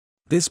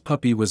This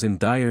puppy was in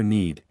dire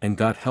need and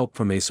got help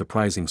from a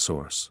surprising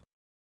source.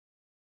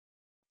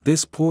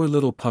 This poor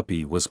little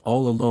puppy was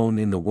all alone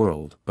in the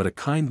world, but a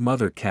kind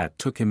mother cat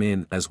took him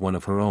in as one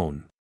of her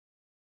own.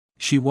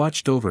 She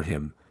watched over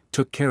him,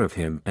 took care of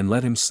him and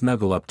let him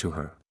snuggle up to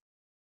her.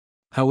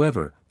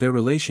 However, their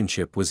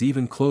relationship was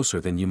even closer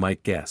than you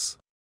might guess.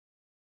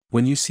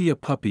 When you see a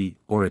puppy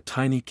or a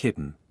tiny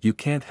kitten, you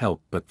can't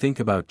help but think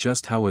about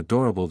just how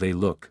adorable they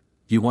look.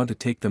 You want to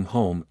take them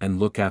home and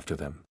look after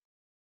them.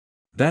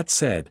 That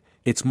said,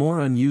 it's more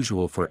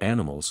unusual for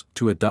animals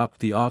to adopt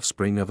the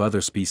offspring of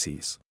other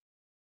species.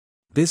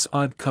 This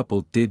odd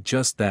couple did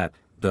just that,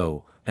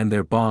 though, and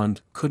their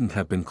bond couldn't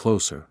have been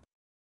closer.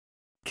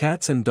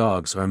 Cats and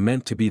dogs are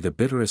meant to be the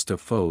bitterest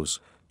of foes,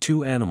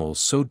 two animals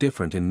so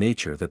different in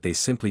nature that they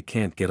simply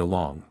can't get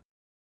along.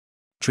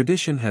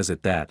 Tradition has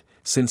it that,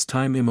 since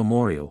time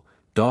immemorial,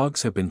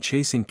 dogs have been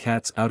chasing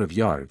cats out of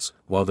yards,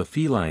 while the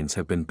felines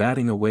have been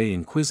batting away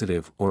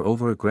inquisitive or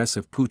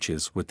over-aggressive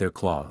pooches with their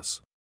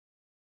claws.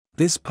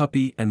 This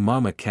puppy and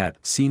mama cat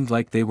seemed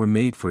like they were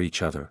made for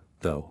each other,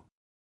 though.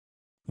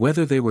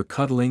 Whether they were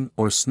cuddling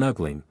or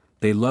snuggling,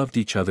 they loved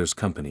each other's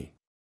company.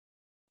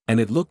 And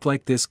it looked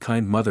like this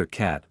kind mother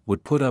cat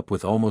would put up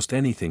with almost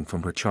anything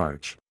from her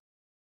charge.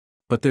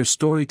 But their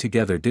story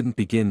together didn't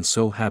begin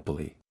so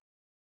happily.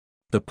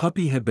 The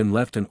puppy had been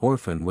left an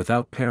orphan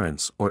without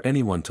parents or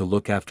anyone to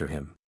look after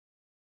him.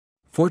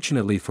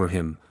 Fortunately for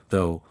him,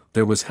 though,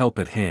 there was help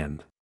at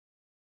hand.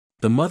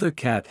 The mother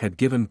cat had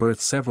given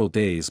birth several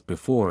days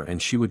before and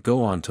she would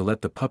go on to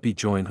let the puppy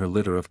join her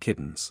litter of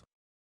kittens.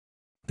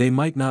 They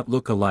might not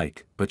look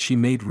alike, but she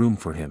made room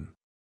for him.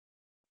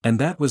 And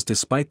that was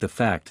despite the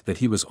fact that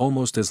he was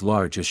almost as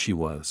large as she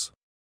was.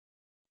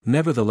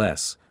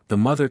 Nevertheless, the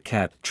mother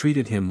cat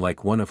treated him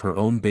like one of her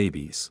own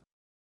babies.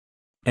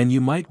 And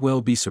you might well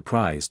be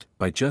surprised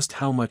by just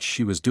how much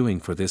she was doing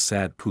for this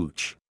sad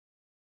pooch.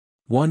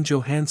 Juan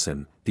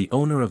Johansson, the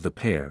owner of the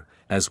pair,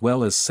 as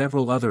well as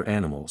several other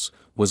animals,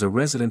 was a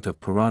resident of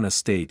Parana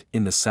State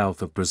in the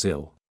south of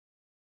Brazil.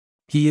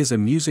 He is a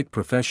music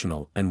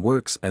professional and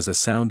works as a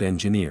sound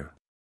engineer.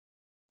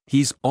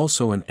 He's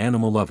also an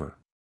animal lover.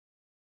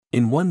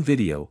 In one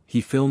video,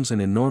 he films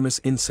an enormous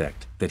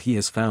insect that he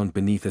has found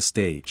beneath a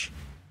stage.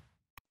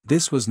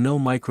 This was no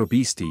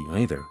microbeastie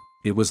either,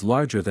 it was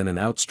larger than an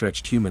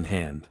outstretched human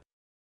hand.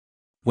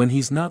 When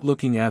he's not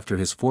looking after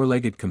his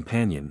four-legged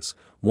companions,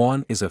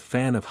 Juan is a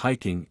fan of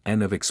hiking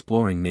and of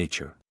exploring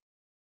nature.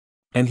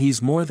 And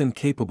he's more than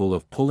capable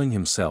of pulling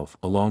himself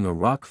along a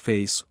rock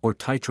face or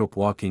tightrope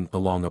walking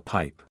along a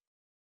pipe.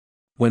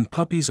 When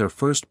puppies are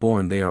first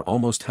born they are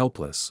almost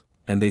helpless,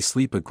 and they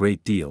sleep a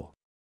great deal.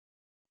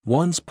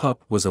 Juan's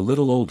pup was a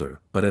little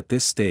older, but at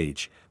this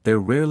stage, they're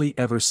rarely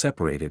ever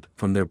separated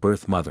from their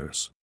birth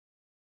mothers.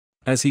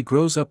 As he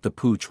grows up the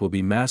pooch will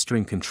be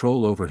mastering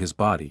control over his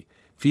body,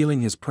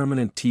 feeling his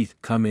permanent teeth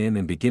come in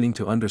and beginning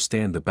to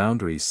understand the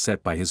boundaries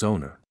set by his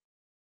owner.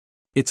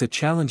 It's a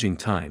challenging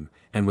time,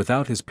 and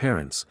without his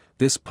parents,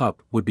 this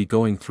pup would be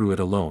going through it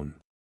alone.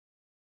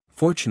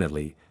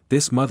 Fortunately,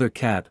 this mother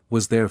cat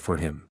was there for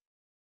him.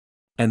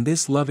 And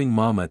this loving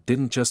mama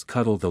didn't just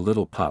cuddle the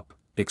little pup,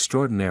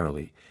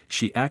 extraordinarily,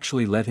 she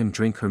actually let him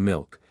drink her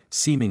milk,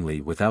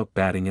 seemingly without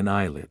batting an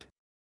eyelid.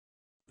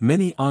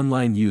 Many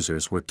online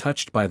users were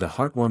touched by the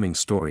heartwarming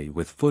story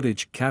with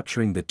footage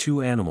capturing the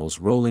two animals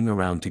rolling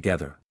around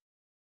together.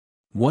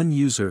 One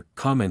user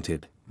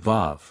commented,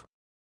 "Vav.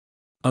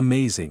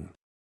 Amazing."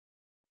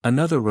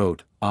 Another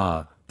wrote,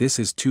 "Ah, this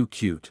is too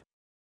cute."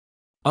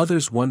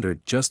 Others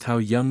wondered just how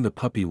young the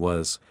puppy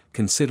was,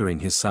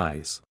 considering his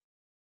size.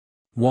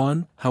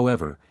 Juan,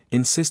 however,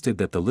 insisted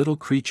that the little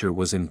creature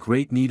was in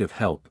great need of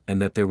help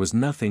and that there was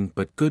nothing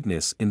but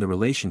goodness in the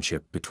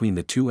relationship between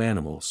the two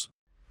animals.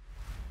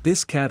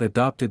 This cat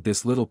adopted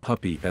this little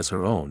puppy as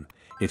her own,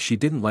 if she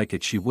didn't like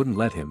it she wouldn't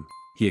let him,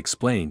 he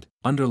explained,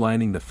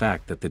 underlining the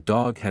fact that the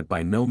dog had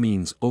by no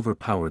means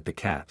overpowered the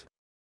cat.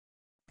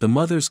 The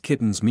mother's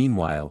kittens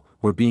meanwhile,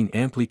 were being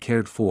amply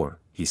cared for,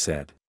 he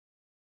said.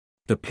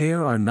 The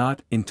pair are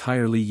not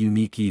entirely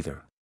unique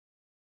either.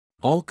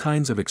 All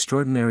kinds of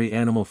extraordinary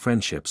animal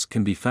friendships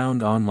can be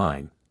found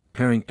online,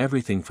 pairing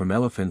everything from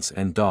elephants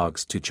and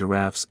dogs to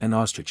giraffes and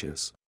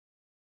ostriches.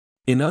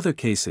 In other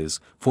cases,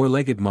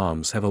 four-legged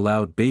moms have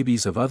allowed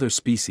babies of other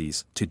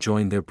species to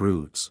join their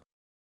broods.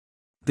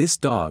 This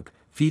dog,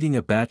 feeding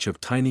a batch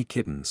of tiny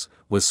kittens,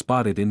 was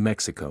spotted in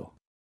Mexico.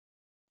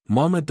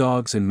 Mama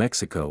dogs in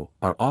Mexico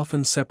are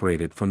often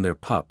separated from their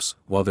pups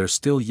while they're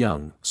still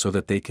young so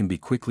that they can be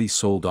quickly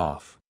sold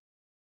off.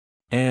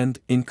 And,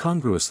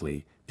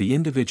 incongruously, the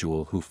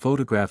individual who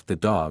photographed the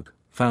dog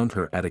found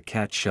her at a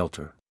cat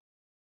shelter.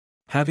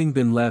 Having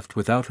been left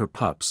without her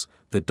pups,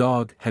 the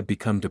dog had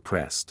become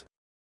depressed.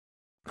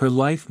 Her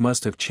life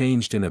must have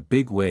changed in a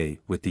big way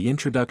with the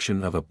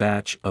introduction of a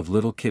batch of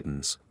little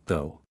kittens,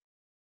 though.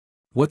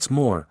 What's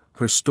more,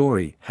 her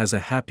story has a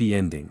happy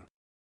ending.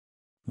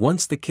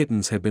 Once the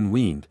kittens had been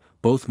weaned,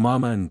 both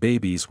mama and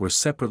babies were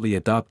separately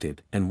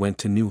adopted and went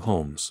to new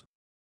homes.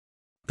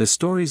 The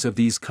stories of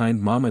these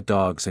kind mama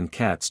dogs and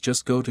cats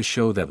just go to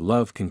show that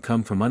love can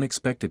come from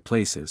unexpected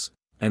places,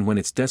 and when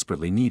it's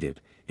desperately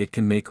needed, it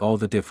can make all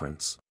the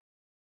difference.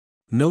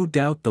 No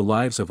doubt the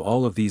lives of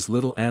all of these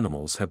little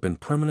animals have been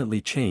permanently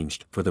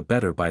changed for the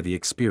better by the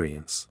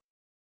experience.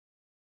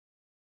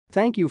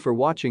 Thank you for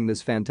watching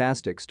this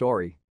fantastic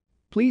story.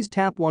 Please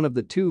tap one of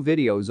the 2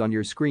 videos on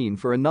your screen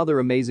for another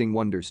amazing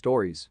Wonder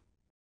Stories.